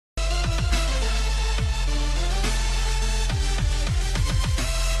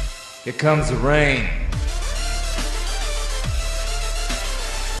Here comes the rain.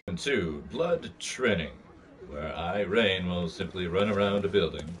 To Blood Training, where I, Rain, will simply run around a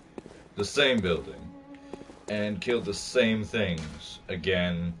building, the same building, and kill the same things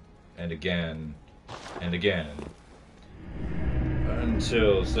again and again and again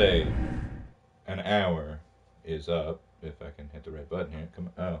until, say, an hour is up. If I can hit the right button here.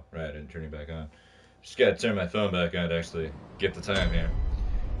 Come on. Oh, right, I didn't turn it back on. Just gotta turn my phone back on to actually get the time here.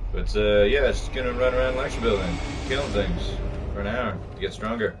 But, yeah, just gonna run around the lecture building, killing things for an hour to get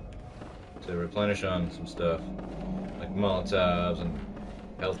stronger. To replenish on some stuff, like Molotovs and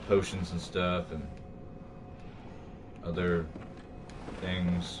health potions and stuff, and other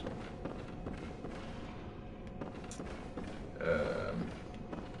things.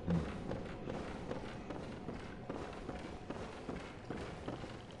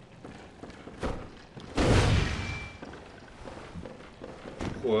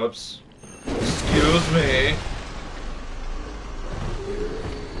 Whoops. Excuse me.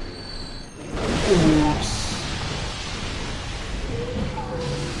 Oops.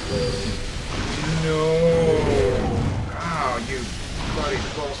 No. Ow, you bloody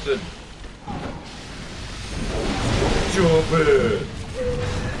bastard. Jump it.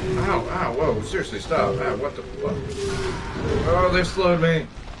 Ow, ow, whoa, seriously, stop. Ow, what the fuck? Oh, they've slowed me.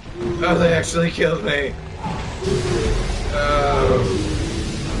 Oh, they actually killed me. Oh.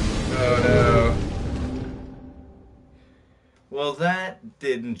 Oh, no. Well, that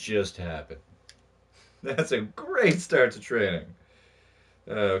didn't just happen. That's a great start to training.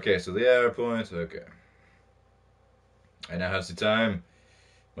 Okay, so the hour point, okay. I now have some time.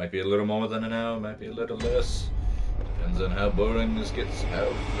 Might be a little more than an hour, might be a little less. Depends on how boring this gets,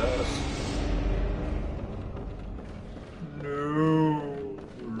 how fast. No,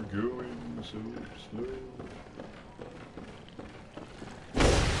 we're going so slow.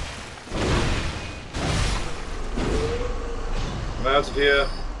 I'm out of here.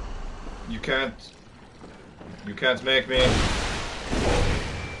 You can't make me.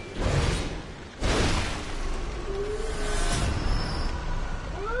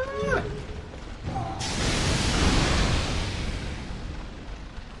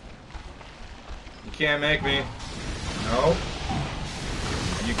 You can't make me. No.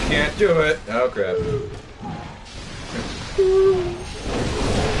 You can't do it. Oh crap.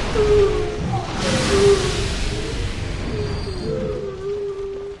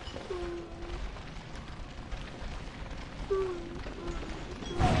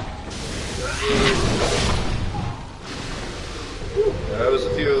 That was a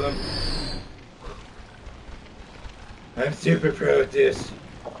few of them. I'm super pro at this.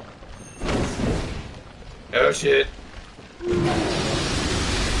 Oh shit.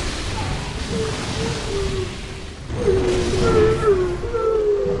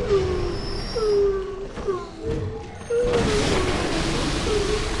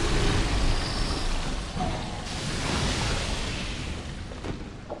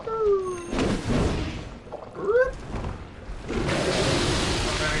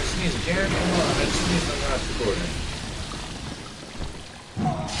 Come on, I just need some last recording.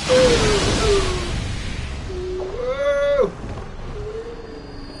 Whoa!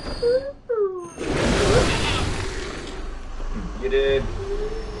 You did.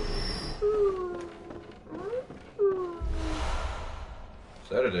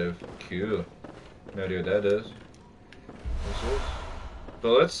 Sedative. Cool. No idea what that does. What's this?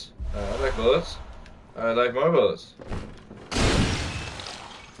 Bullets? I like bullets. I like more bullets.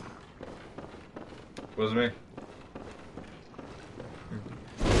 Wasn't me.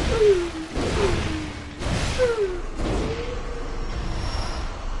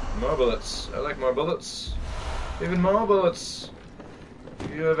 More bullets. I like more bullets. Even more bullets.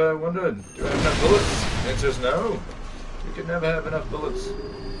 Have you ever wondered, do I have enough bullets? The answer is no. You can never have enough bullets.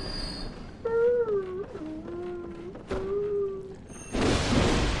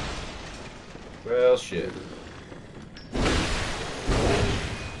 Well, shit.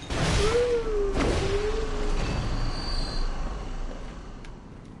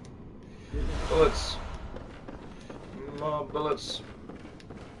 Bullets. More bullets.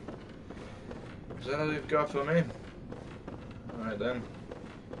 Is that all you've got for me? Alright then.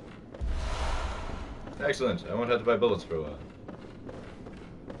 Excellent. I won't have to buy bullets for a while.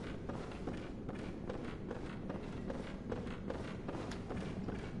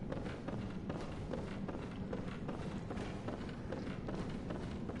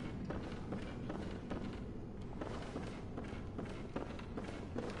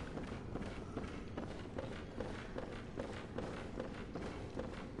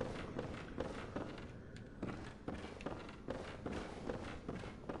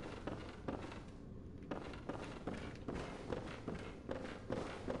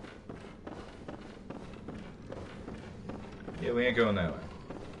 Yeah, we ain't going that way.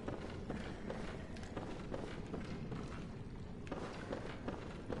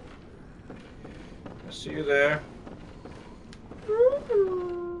 I see you there.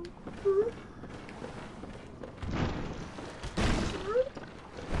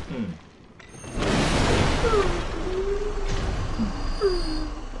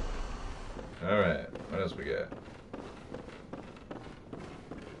 Alright, what else we got?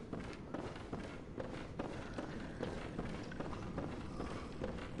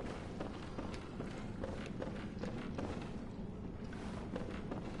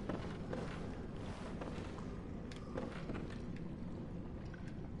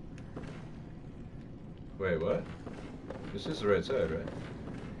 Wait, what? This is the right side, right?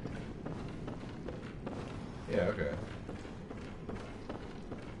 Yeah, okay.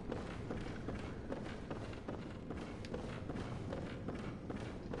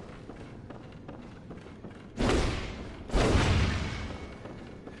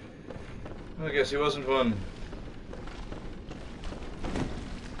 Well, I guess he wasn't one.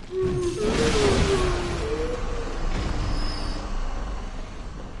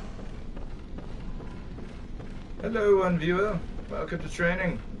 Hello, one viewer. Welcome to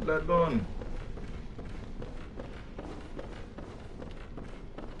training, Blodborne.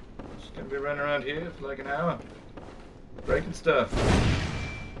 Just gonna be running around here for like an hour, breaking stuff.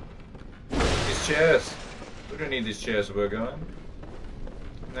 These chairs. We don't need these chairs to work on.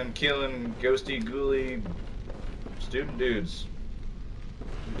 And then killing ghosty, ghouly student dudes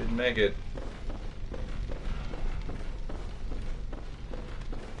who didn't make it.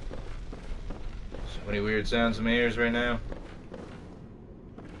 So many weird sounds in my ears right now.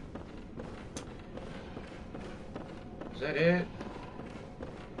 Is that it?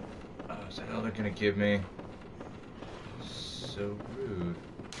 Oh, is that all they're gonna give me? So rude.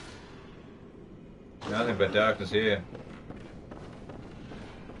 Nothing but darkness here.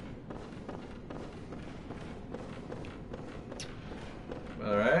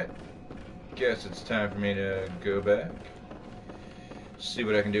 Alright. Guess it's time for me to go back. See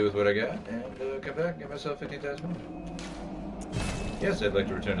what I can do with what I got, and come back and get myself 15,000 more. Yes, I'd like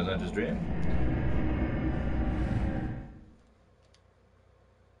to return to Lender's Dream.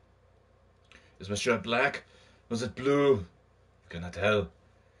 Is my shirt black? Was it blue? You cannot tell.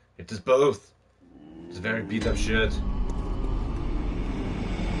 It is both. It's a very beat up shirt.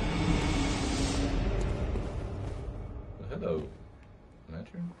 Well, hello.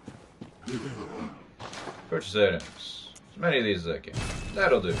 Lantern? Purchase items. As many of these as I can.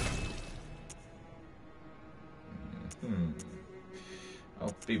 That'll do.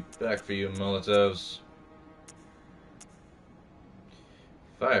 I'll be back for you, Molotovs.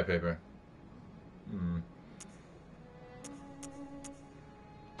 Fire paper.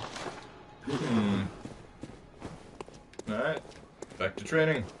 Alright. Back to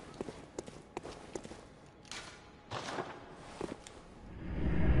training.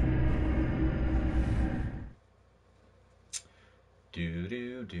 Do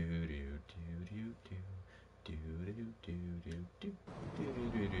do do do do do do do do do do do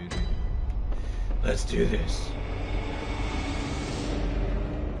do do do. Let's do this.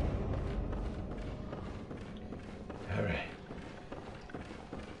 All right.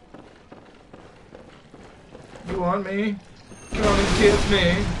 You want me? Come and kiss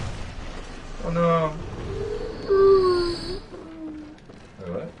me. Oh no. Wait,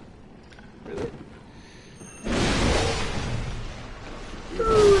 what? Really?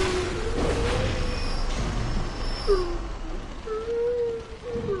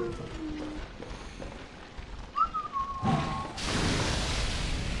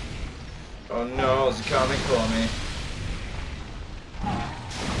 Oh no, it's coming for me.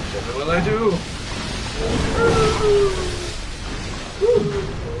 What will I do?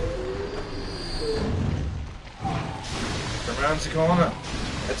 Come around the corner.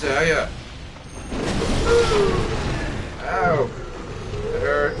 I tell ya. Ow. It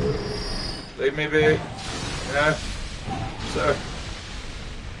hurt. Leave me be. Yeah. Sorry.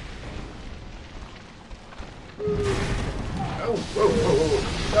 Oh, whoa, whoa, whoa.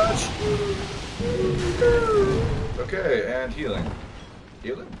 Dodge. Okay, and healing.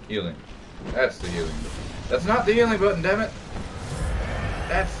 Healing? Healing. That's the healing. That's not the healing button, damn it.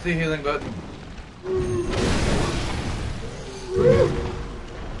 That's the healing button.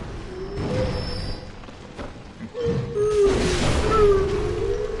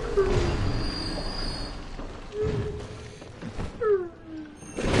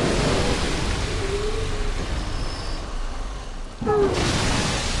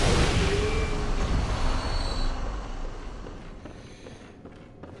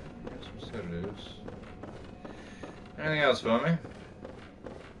 Anything else boss for me.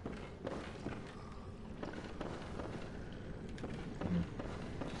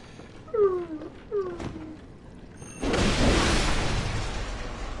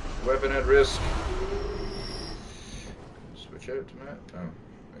 Weapon at risk. Switch out to map. Oh,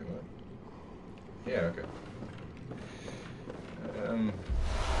 wait, what? Yeah, okay.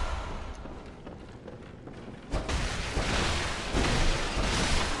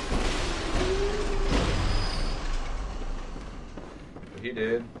 He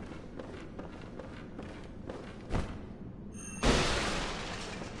did.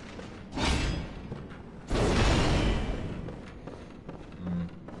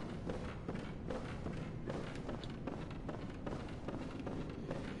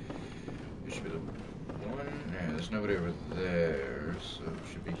 It should be the one. Yeah, there's nobody over there, so it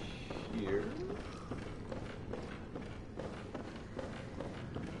should be here.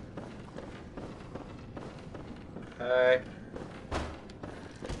 Hi.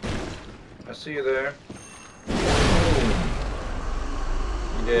 I see you there.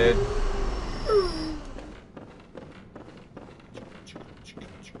 You did.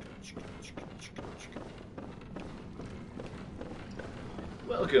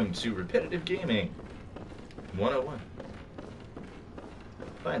 Welcome to Repetitive Gaming 101.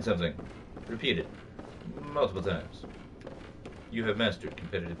 Find something. Repeat it. Multiple times. You have mastered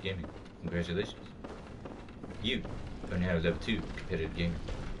competitive gaming. Congratulations. You are now level 2 competitive gamer.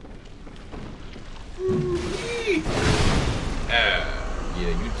 Ah,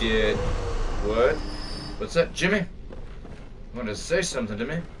 yeah, you did. What? What's that, Jimmy? You wanted to say something to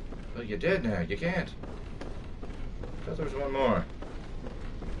me? Well, you're dead now. You can't. I thought there was one more.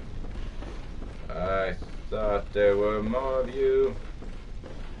 I thought there were more of you.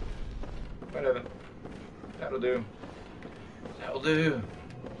 Whatever. That'll do. That'll do.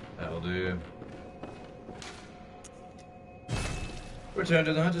 That'll do. Return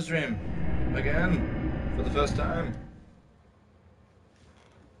to the hunter's dream. Again. For the first time.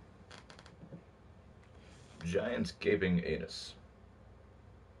 Giant gaping anus.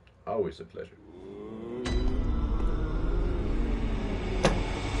 Always a pleasure.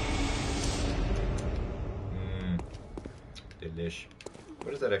 Delish.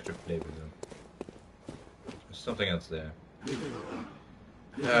 What is that extra flavor though? There's something else there.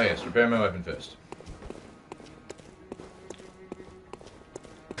 Ah yes, repair my weapon first.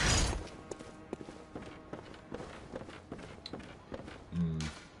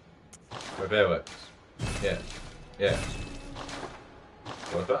 Repair weapons. Yes. Yes.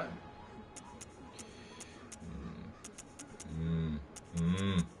 What time?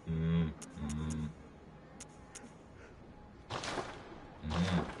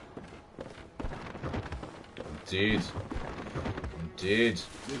 Indeed. Indeed.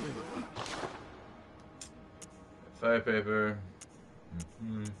 Fire paper.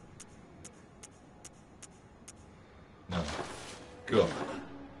 No. Cool.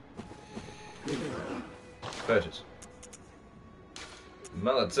 Purchase.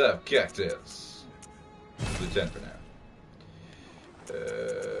 Molotov cocktails. Do 10 for now.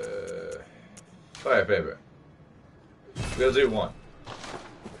 Fire paper. We'll do 1.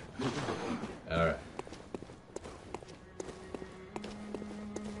 Alright.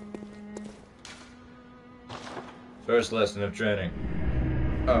 First lesson of training.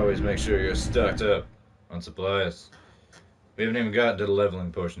 Always make sure you're stocked up on supplies. We haven't even gotten to the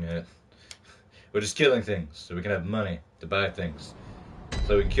leveling portion yet. We're just killing things so we can have money to buy things.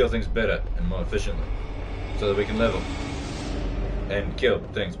 So we can kill things better and more efficiently. So that we can level and kill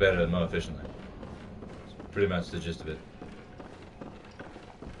things better and more efficiently. That's pretty much the gist of it.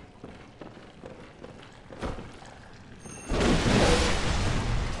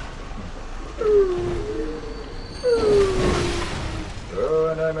 Oh,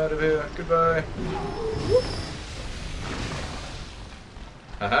 and I'm out of here. Goodbye.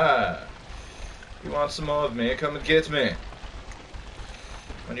 Haha. You want some more of me? Come and get me.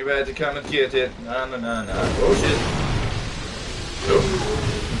 When you're ready to come and get it. Nah, nah, nah, nah. Oh, shit. Oh.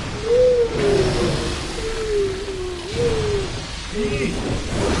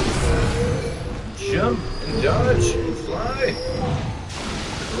 Jump and dodge and fly.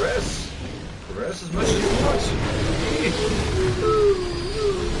 Caress. Caress as much as you want.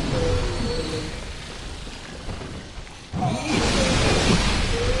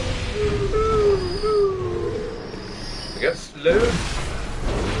 I got slowed.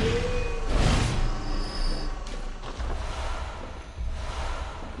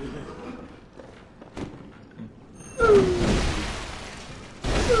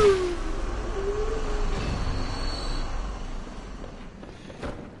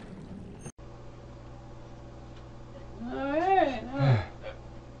 Alright.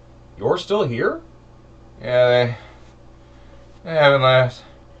 door still here? Yeah, they haven't left.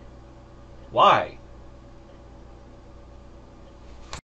 Why?